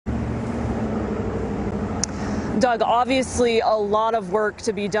Doug, obviously a lot of work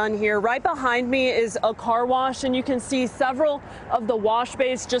to be done here. Right behind me is a car wash, and you can see several of the wash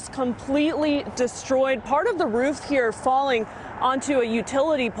bays just completely destroyed. Part of the roof here falling onto a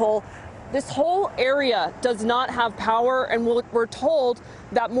utility pole. This whole area does not have power, and we're told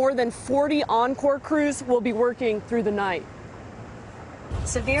that more than 40 Encore crews will be working through the night.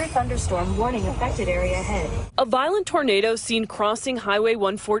 Severe thunderstorm warning affected area ahead. A violent tornado seen crossing Highway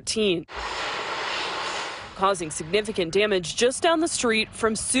 114, causing significant damage just down the street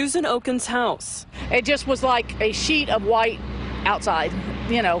from Susan Ocon's house. It just was like a sheet of white outside,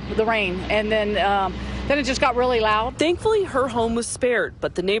 you know, the rain, and then it just got really loud. Thankfully, her home was spared,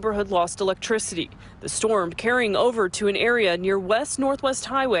 but the neighborhood lost electricity. The storm carrying over to an area near West Northwest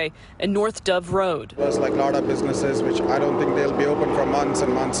Highway and North Dove Road. There's like a lot of businesses, which I don't think they'll be open for months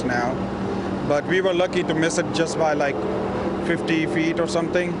and months now. But we were lucky to miss it just by like 50 feet or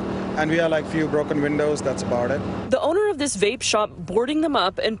something. And we had like few broken windows, that's about it. The owner of this vape shop boarding them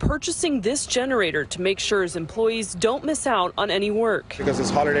up and purchasing this generator to make sure his employees don't miss out on any work. Because it's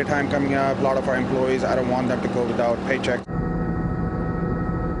holiday time coming up, a lot of our employees, I don't want them to go without paycheck.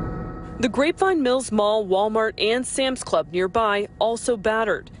 The Grapevine Mills Mall, Walmart, and Sam's Club nearby also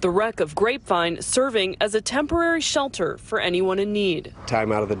battered. The wreck of Grapevine serving as a temporary shelter for anyone in need.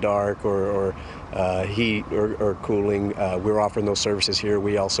 Time out of the dark or heat or cooling, we're offering those services here.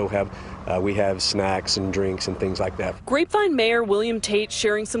 We also have snacks and drinks and things like that. Grapevine Mayor William Tate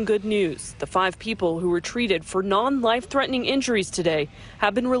sharing some good news. The 5 people who were treated for non-life-threatening injuries today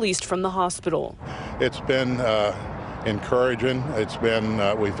have been released from the hospital. It's been encouraging. It's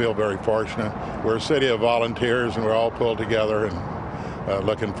been, we feel very fortunate. We're a city of volunteers, and we're all pulled together and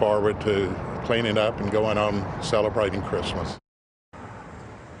looking forward to cleaning up and going on celebrating Christmas.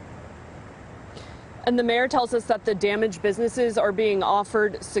 And the mayor tells us that the damaged businesses are being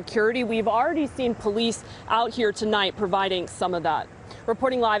offered security. We've already seen police out here tonight providing some of that.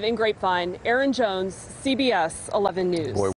 Reporting live in Grapevine, Aaron Jones, CBS 11 News.